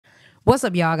What's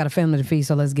up, y'all? I got a family to feed,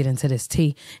 so let's get into this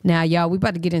tea. Now, y'all, we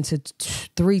about to get into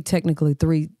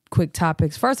three quick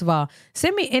topics. First of all,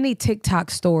 send me any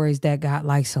TikTok stories that got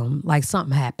like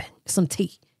something happened, some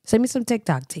tea. Send me some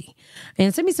TikTok tea.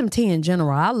 And send me some tea in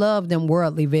general. I love them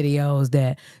worldly videos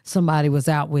that somebody was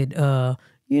out with,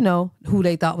 who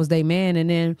they thought was their man,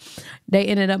 and then they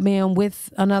ended up being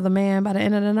with another man by the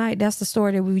end of the night. That's the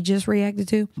story that we just reacted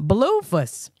to.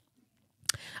 Blueface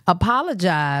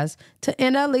apologize to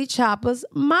NLE Chopper's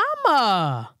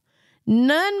mama.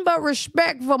 None but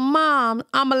respect for mom.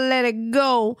 I'ma let it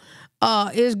go.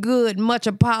 It's good. Much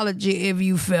apology if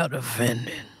you felt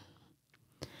offended.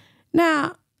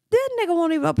 Now, this nigga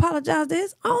won't even apologize to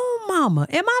his own mama.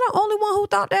 Am I the only one who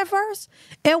thought that first?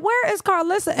 And where is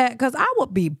Carlissa at? Because I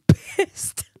would be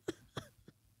pissed.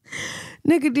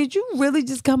 Nigga, did you really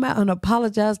just come out and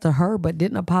apologize to her but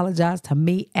didn't apologize to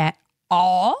me at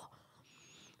all?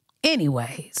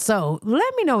 Anyway, so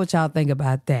let me know what y'all think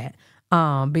about that.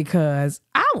 Because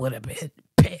I would have been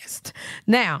pissed.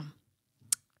 Now,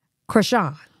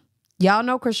 Chrisean. Y'all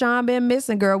know Chrisean been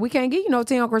missing, girl. We can't give you no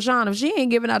tea on Chrisean if she ain't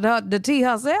giving out the tea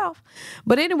herself.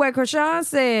 But anyway, Chrisean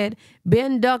said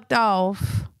been ducked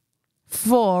off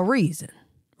for a reason,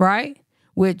 right?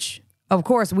 Which, of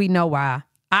course, we know why.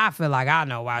 I feel like I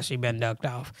know why she been ducked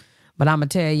off. But I'm going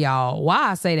to tell y'all why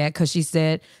I say that, because she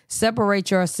said, separate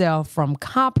yourself from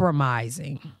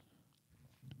compromising.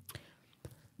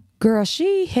 Girl,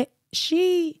 she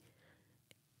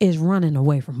is running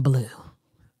away from Blue,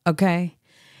 okay?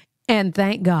 And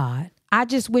thank God. I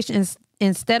just wish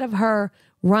instead of her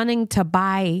running to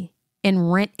buy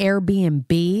and rent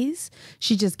Airbnbs,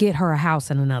 she just get her a house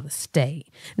in another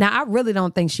state. Now, I really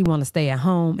don't think she want to stay at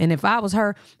home. And if I was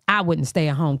her, I wouldn't stay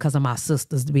at home because of my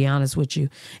sisters, to be honest with you.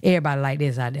 Everybody like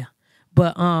this out there.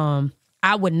 But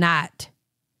I would not,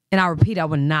 and I repeat, I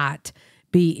would not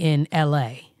be in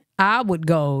LA. I would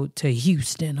go to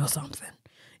Houston or something.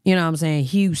 You know what I'm saying?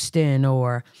 Houston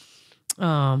or,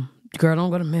 girl,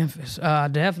 don't go to Memphis.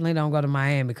 Definitely don't go to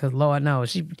Miami because Lord knows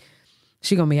she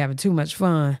going to be having too much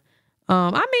fun. I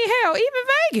mean, hell, even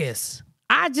Vegas.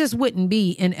 I just wouldn't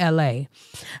be in LA.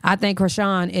 I think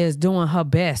Chrisean is doing her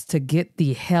best to get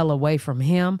the hell away from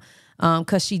him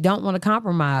because she don't want to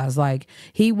compromise. Like,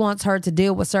 he wants her to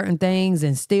deal with certain things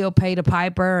and still pay the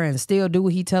piper and still do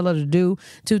what he tell her to do,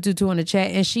 222 in the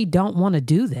chat, and she don't want to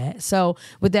do that. So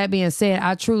with that being said,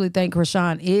 I truly think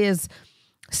Chrisean is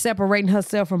separating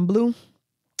herself from Blue,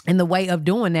 and the way of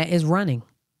doing that is running.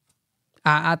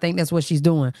 I think that's what she's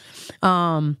doing.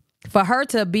 For her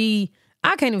to be,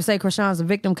 I can't even say Chrisean's a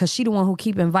victim because she the one who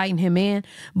keep inviting him in,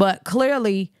 but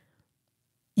clearly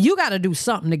you got to do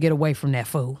something to get away from that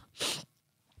fool.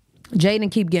 Jaden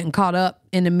keep getting caught up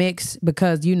in the mix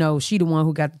because, you know, she the one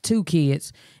who got the 2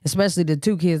 kids, especially the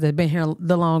 2 kids that been here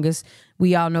the longest.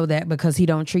 We all know that because he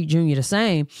don't treat Junior the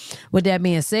same. With that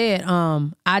being said,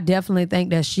 I definitely think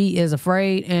that she is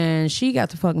afraid and she got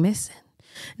the fuck missing.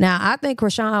 Now, I think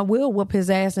Chrisean will whoop his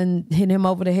ass and hit him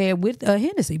over the head with a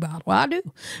Hennessy bottle. I do.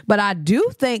 But I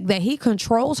do think that he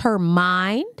controls her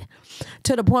mind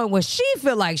to the point where she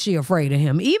feel like she afraid of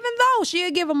him, even though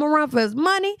she'll give him a run for his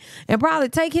money and probably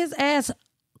take his ass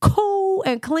cool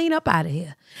and clean up out of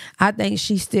here. I think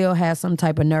she still has some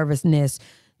type of nervousness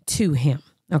to him.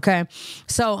 Okay,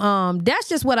 so that's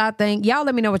just what I think. Y'all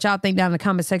let me know what y'all think down in the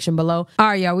comment section below. All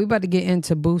right, y'all, we about to get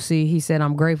into Boosie. He said,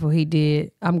 I'm grateful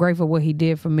what he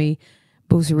did for me.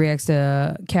 Boosie reacts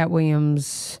to Cat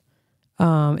Williams'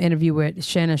 interview with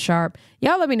Shannon Sharp.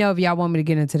 Y'all let me know if y'all want me to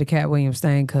get into the Cat Williams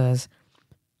thing, because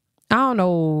I don't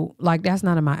know, like, that's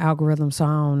not in my algorithm, so I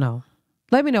don't know.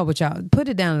 Let me know what y'all, put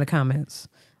it down in the comments.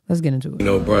 Let's get into it.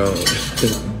 Nino Brown.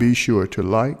 Be sure to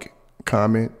like,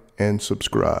 comment, and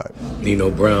subscribe.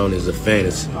 Nino Brown is a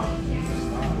fantasy.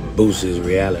 Boosie is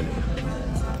reality.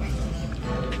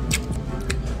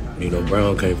 Nino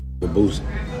Brown can't f with Boosie.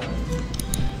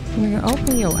 Nigga,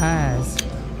 open your eyes.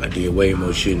 I did way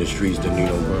more shit in the streets than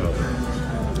Nino Brown.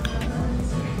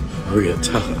 Real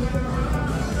talk.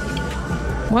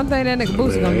 One thing that nigga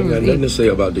Boosie gonna do is I ain't got nothing to say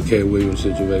about the Cat Williams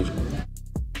situation.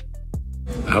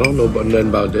 I don't know about nothing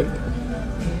about that.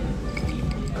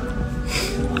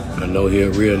 I know he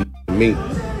a real me.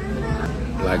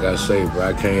 Like I say, bro,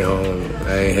 I came home,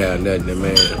 I ain't had nothing. The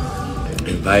man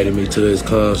invited me to his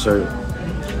concert.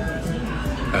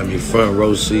 Got me front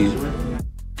row seat.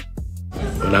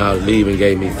 When I was leaving,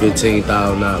 gave me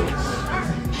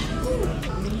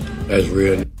 $15,000. That's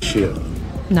real shit.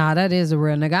 Nah, that is a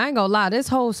real nigga. I ain't gonna lie. This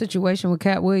whole situation with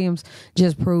Cat Williams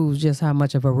just proves just how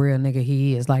much of a real nigga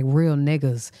he is. Like, real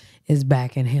niggas is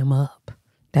backing him up.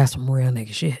 That's some real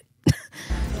nigga shit.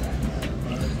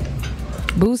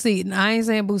 Boosie, I ain't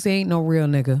saying Boosie ain't no real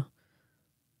nigga.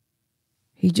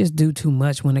 He just do too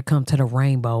much when it comes to the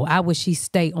rainbow. I wish he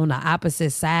stay on the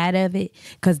opposite side of it,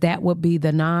 because that would be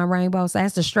the non-rainbow. So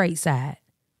that's the straight side.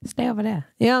 Stay over there.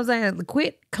 You know what I'm saying?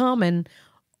 Quit coming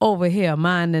over here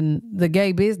minding the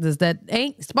gay business that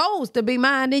ain't supposed to be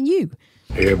minding you.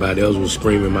 Everybody else was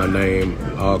screaming my name,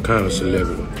 all kind of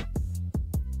celebrity.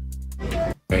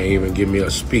 They ain't even give me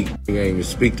a speak. They ain't even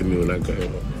speak to me when I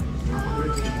came up.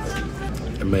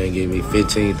 That man gave me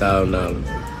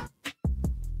 $15,000.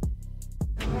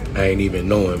 I ain't even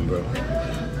know him, bro.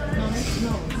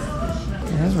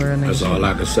 That's real nice. That's all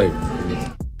I can say.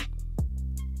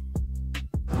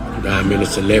 How many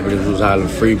celebrities was hollering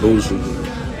free Boosie?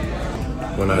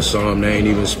 When I saw him, they ain't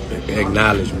even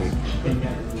acknowledge me.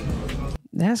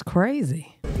 That's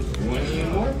crazy. That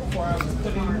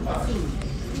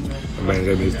man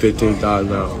gave me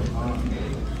 $15,000.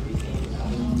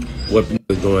 What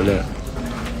was doing that?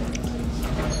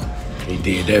 He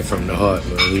did that from the heart,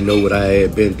 man. He knew what I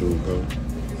had been through, bro.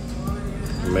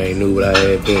 The man knew what I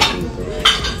had been through, bro.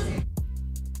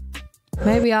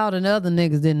 Maybe all the other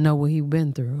niggas didn't know what he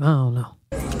been through. I don't know.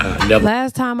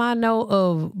 Last time I know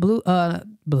of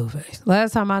Blueface.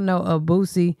 Last time I know of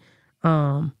Boosie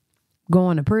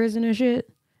going to prison and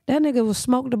shit, that nigga was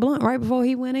smoked a blunt right before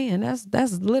he went in.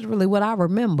 That's literally what I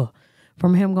remember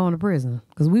from him going to prison.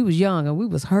 Because we was young and we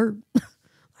was hurt.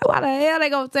 Why the hell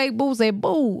they gonna take Boosie?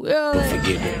 Boo. You know, don't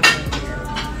forget that.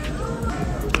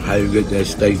 How you get that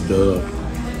steak dub?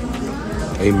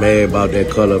 They mad about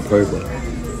that color purple.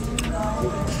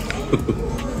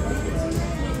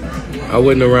 I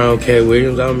wasn't around Cat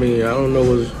Williams. I mean, I don't know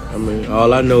what. I mean,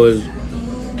 all I know is,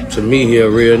 to me, he a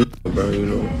real nigga, bro. You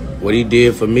know what he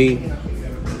did for me.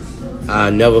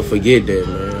 I never forget that,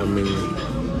 man. I mean,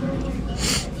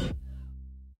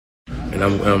 and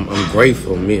I'm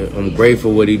grateful. I'm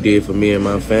grateful what he did for me and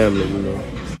my family. You know,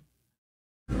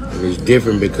 and it's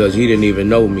different because he didn't even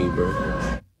know me, bro.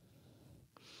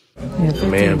 Yeah, the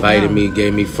man invited me,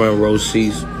 gave me front row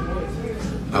seats.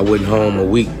 I went home a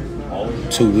week,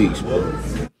 2 weeks, bro.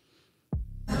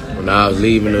 When I was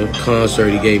leaving the concert,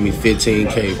 he gave me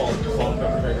 $15K.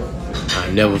 I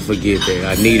never forget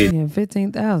that. I needed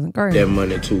 $15,000. That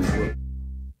money too, bro.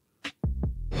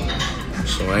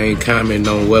 So I ain't commenting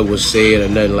on what was said or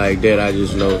nothing like that. I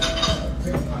just know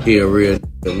he a real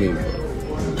to me, bro.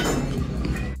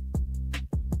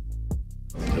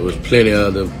 There was plenty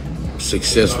of other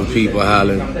successful people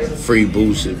hollering free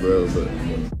Boosie, bro, but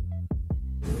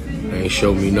ain't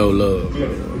show me no love, bro.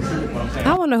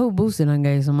 I wonder who Boosie done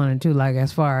gave some money to, like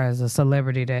as far as a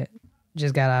celebrity that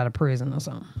just got out of prison or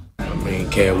something. I mean,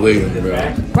 Cat Williams,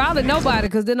 bro. Probably nobody,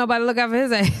 because didn't nobody look out for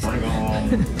his ass.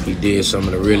 He did some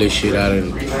of the realest shit out of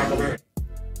him.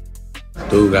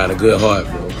 Dude got a good heart,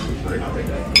 bro.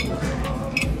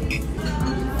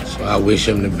 So I wish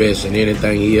him the best in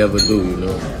anything he ever do, you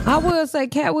know. I will say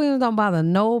Cat Williams don't bother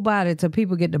nobody till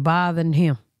people get to bothering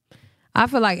him. I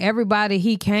feel like everybody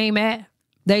he came at,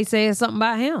 they said something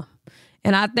about him.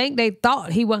 And I think they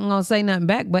thought he wasn't going to say nothing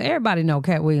back, but everybody know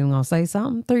Cat Williams going to say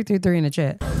something. 333 in the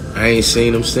chat. I ain't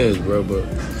seen him since, bro, but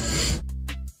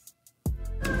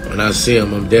when I see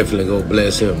him, I'm definitely going to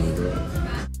bless him, bro.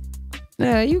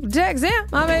 Yeah, you can text him,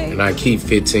 I mean. And I keep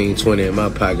 15, 20 in my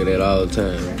pocket at all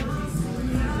times.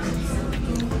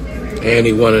 And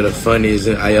he one of the funniest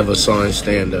I ever saw in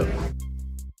stand-up.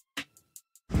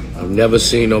 I've never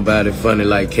seen nobody funny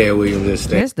like Cat Williams in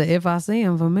stand-up. That's the if I see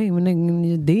him for me. When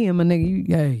nigga DM a nigga,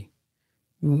 hey,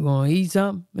 you gonna eat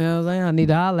something? You know what I'm saying? I need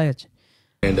to holler at you.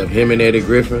 And of him and Eddie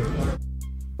Griffin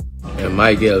and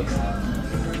Mike Ell.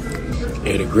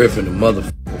 Eddie Griffin, the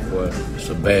motherfucker, boy. It's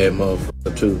a bad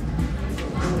motherfucker, too.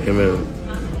 Him and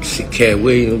Cat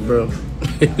Williams, bro.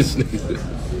 This nigga.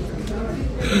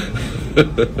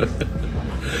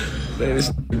 Man, this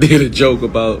did a joke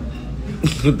about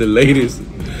the ladies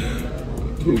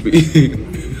who be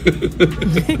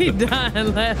He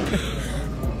dying laughing.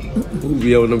 Who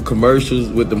be on them commercials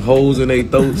with them holes in their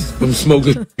throats from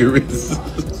smoking cigarettes.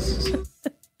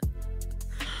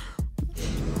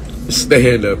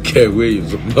 Stand up, Cat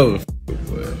Williams, a motherfucker,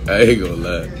 boy. I ain't gonna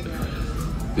lie.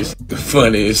 This is the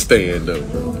funniest stand up,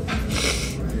 bro.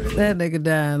 That nigga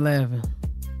dying laughing.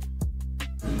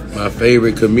 My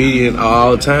favorite comedian of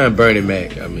all time, Bernie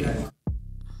Mac, I mean.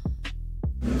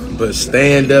 But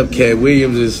stand up, Cat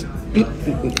Williams is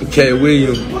Cat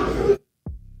Williams.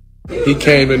 He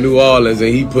came to New Orleans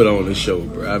and he put on the show,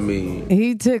 bro. I mean,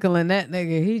 he tickling that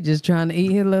nigga. He just trying to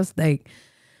eat his little steak.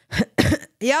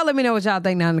 Y'all let me know what y'all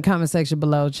think down in the comment section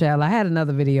below, child. I had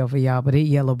another video for y'all, but he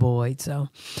yellow boyed. So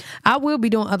I will be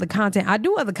doing other content. I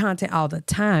do other content all the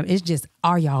time. It's just,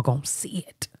 are y'all gonna see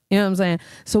it? You know what I'm saying?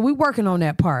 So we working on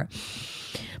that part.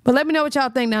 But let me know what y'all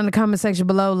think down in the comment section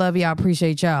below. Love y'all.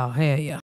 Appreciate y'all. Hell yeah.